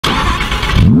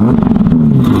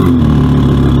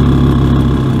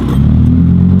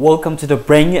Welcome to the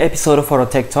brand new episode of Auto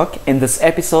Tech Talk. In this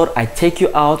episode, I take you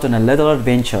out on a little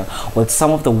adventure with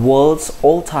some of the world's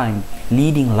all-time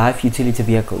leading light utility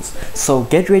vehicles. So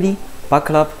get ready,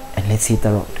 buckle up, and let's hit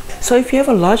the road. So if you have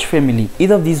a large family,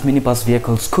 either of these minibus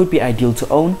vehicles could be ideal to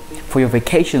own for your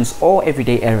vacations or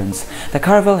everyday errands. The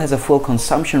Caravelle has a fuel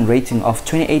consumption rating of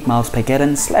 28 miles per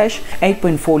gallon /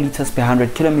 8.4 liters per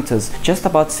 100 kilometers, just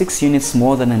about 6 units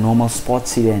more than a normal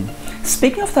sports sedan.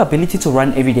 Speaking of the ability to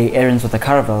run everyday errands with the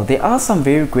Caravelle, there are some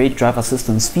very great driver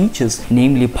assistance features,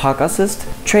 namely park assist,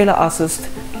 trailer assist,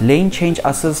 lane change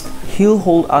assist, hill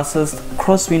hold assist,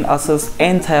 crosswind assist,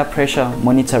 and tire pressure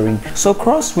monitoring. So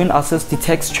crosswind assist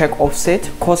detects track offset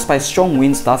caused by strong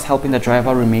winds, thus helping the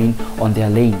driver remain on their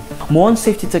lane. More on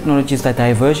safety technologies, the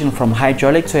diversion from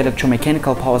hydraulic to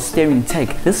electromechanical power steering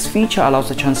tech. This feature allows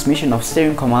the transmission of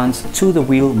steering commands to the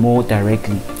wheel more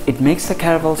directly. It makes the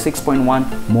Caravelle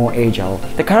 6.1 more agile.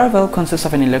 The Caravelle consists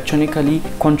of an electronically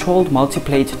controlled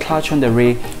multi-plate clutch on the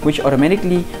rear, which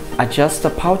automatically adjusts the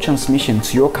power transmission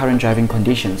to your current driving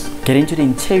conditions. Getting to the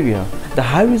interior, the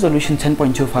high-resolution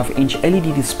 10.25-inch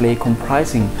LED display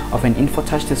comprising of an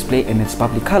info-touch display and its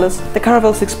bubbly colors. The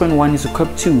Caravelle 6.1 is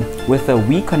equipped too with the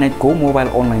WeConnect Go mobile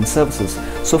online services.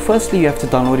 So firstly, you have to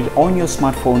download it on your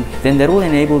smartphone, then that will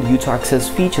enable you to access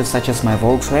features such as My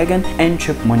Volkswagen and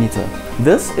Trip Monitor.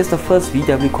 This is the first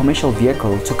VW commercial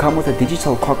vehicle to come with a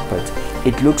digital cockpit.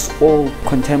 It looks all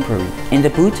contemporary. In the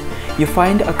boot, you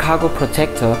find a cargo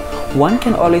protector. One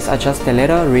can always adjust the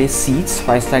leather rear seats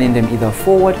by sliding them either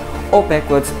forward or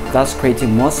backwards, thus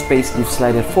creating more space if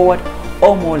slided forward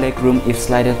or more legroom if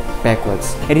slided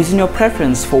backwards. It is in your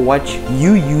preference for what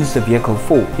you use the vehicle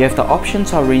for. You have the option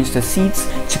to arrange the seats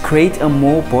to create a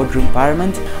more boardroom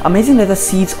environment. Amazing leather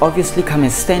seats obviously come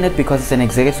as standard because it's an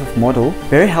executive model.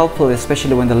 Very helpful,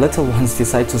 especially when the little ones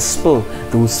decide to spill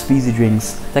those fizzy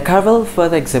drinks. The Caravelle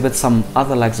further exhibits some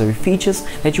other luxury features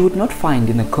that you would not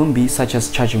find in a Kombi, such as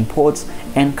charging ports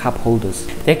and cup holders.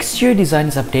 The exterior design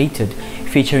is updated,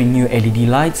 featuring new LED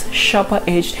lights, sharper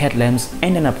edged headlamps,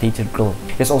 and an updated grille.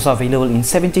 It's also available in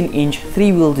 17-inch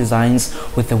 3-wheel designs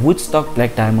with the Woodstock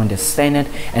Black Diamond as standard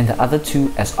and the other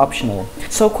two as optional.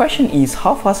 So question is,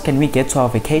 how fast can we get to our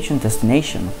vacation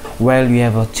destination? Well, you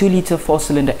have a 2-liter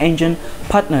 4-cylinder engine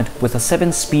partnered with a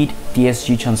 7-speed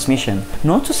DSG transmission.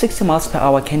 0 to 60 miles per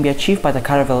hour can be achieved by the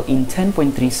Caravelle in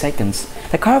 10.3 seconds.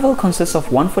 The Caravelle consists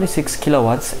of 146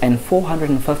 kilowatts and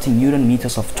 450 Newton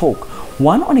meters of torque.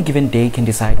 One on a given day can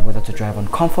decide whether to drive on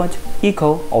comfort,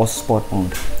 eco, or sport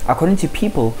mode. According to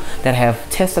people that have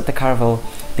tested the Caravelle,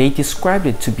 they described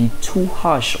it to be too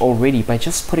harsh already by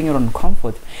just putting it on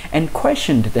comfort and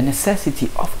questioned the necessity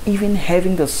of even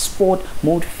having the sport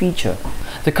mode feature.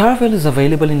 The Caravelle is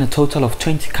available in a total of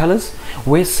 20 colors,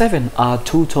 where 7 are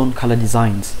two-tone color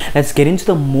designs. Let's get into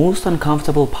the most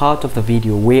uncomfortable part of the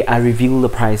video, where I reveal the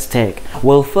price tag.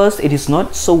 Well, first, it is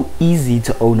not so easy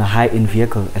to own a high-end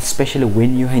vehicle, especially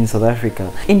when you're in South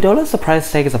Africa. In dollars, the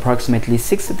price tag is approximately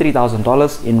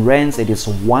 $63,000. In rands, it is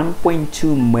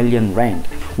 1.2 million rand,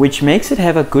 which makes it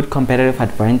have a good competitive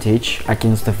advantage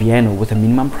against the Viano with a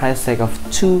minimum price tag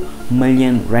of 2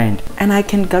 million rand. And I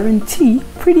can guarantee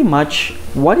pretty much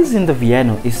what is in the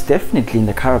Viano is definitely in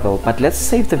the Caravelle, but let's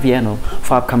save the Viano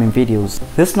for upcoming videos.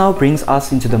 This now brings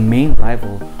us into the main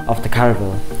rival of the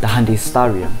Caravelle, the Hyundai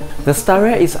Staria. The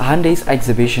Staria is Hyundai's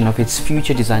exhibition of its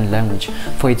future design language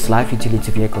for its light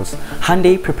utility vehicles.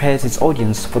 Hyundai prepares its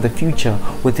audience for the future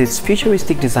with its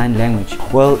futuristic design language.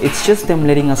 Well, it's just them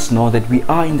letting us know that we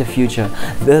are in the future.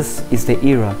 This is the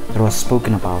era that was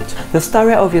spoken about. The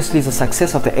Staria obviously is a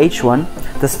success of the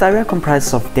H1. The Staria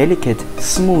comprises of delicate,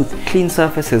 smooth, clean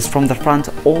surfaces from the front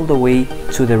all the way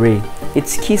to the rear.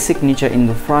 Its key signature in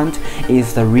the front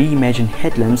is the reimagined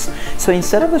headlamps. So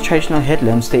instead of the traditional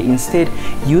headlamps, they instead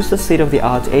use the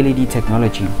state-of-the-art LED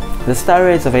technology. The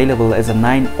Staria is available as a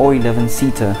 9 or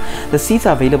 11-seater. The seats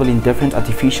are available in different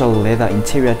artificial leather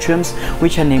interior trims,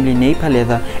 which are namely Napier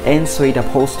leather and suede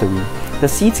upholstery. The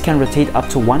seats can rotate up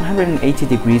to 180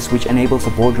 degrees, which enables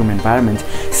a boardroom environment,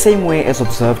 same way as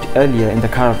observed earlier in the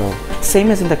Caravelle.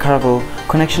 Same as in the Caravelle,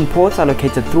 connection ports are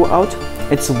located throughout.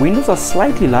 Its windows are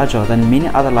slightly larger than many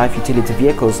other light utility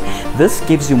vehicles. This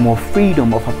gives you more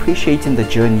freedom of appreciating the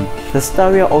journey. The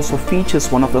Staria also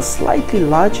features one of the slightly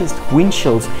largest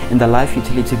windshields in the light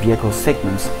utility vehicle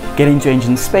segments. Getting to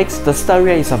engine specs, the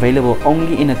Staria is available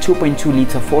only in a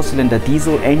 2.2-liter 4-cylinder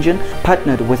diesel engine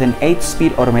partnered with an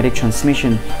 8-speed automatic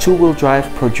transmission, 2-wheel drive,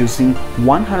 producing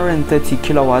 130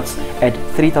 kilowatts at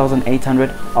 3,800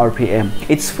 RPM.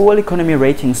 Its fuel economy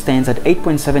rating stands at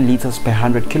 8.7 liters per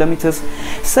 100 kilometers.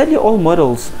 Sadly, all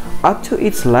models up to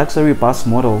its luxury bus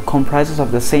model comprises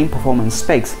of the same performance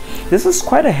specs. This is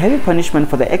quite a heavy punishment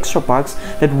for the extra bucks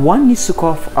that one needs to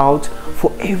cough out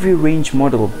for every range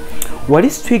model. What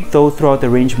is tweaked though throughout the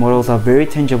range models are very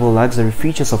tangible luxury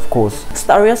features, of course.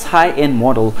 Staria's high-end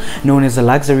model, known as the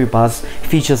luxury bus,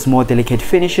 features more delicate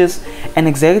finishes, an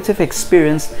executive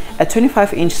experience, a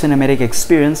 25-inch cinematic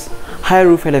experience, higher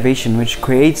roof elevation which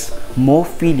creates more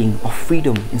feeling of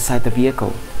freedom inside the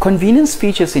vehicle. Convenience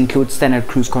features include standard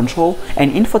cruise control,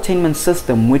 an infotainment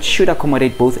system which should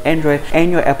accommodate both Android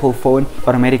and your Apple phone,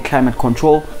 automatic climate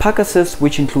control, park assist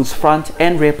which includes front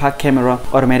and rear park camera,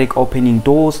 automatic opening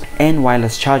doors, and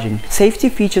wireless charging. Safety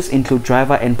features include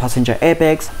driver and passenger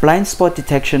airbags, blind spot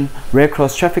detection, rear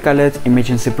cross traffic alert,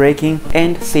 emergency braking,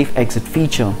 and safe exit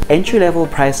feature. Entry-level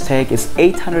price tag is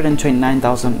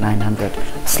 $829,900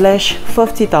 /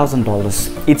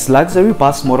 $50,000. Its luxury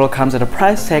bus model comes at a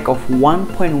price tag of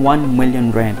 1.1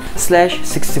 million rand /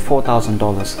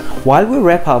 $64,000. While we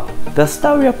wrap up, the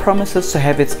Staria promises to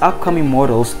have its upcoming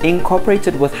models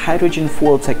incorporated with hydrogen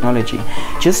fuel technology.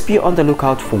 Just be on the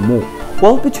lookout for more.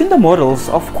 Well, between the models,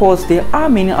 of course, there are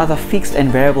many other fixed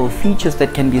and variable features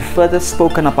that can be further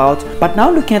spoken about, but now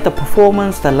looking at the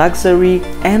performance, the luxury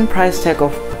and price tag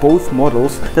of both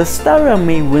models, the Staria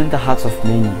may win the hearts of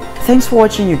many. Thanks for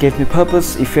watching. You gave me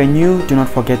purpose. If you're new, do not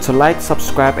forget to like,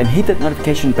 subscribe, and hit that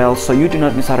notification bell so you do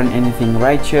not miss out on anything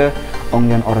right here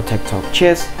only on Auto Tech Talk.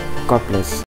 Cheers, God bless.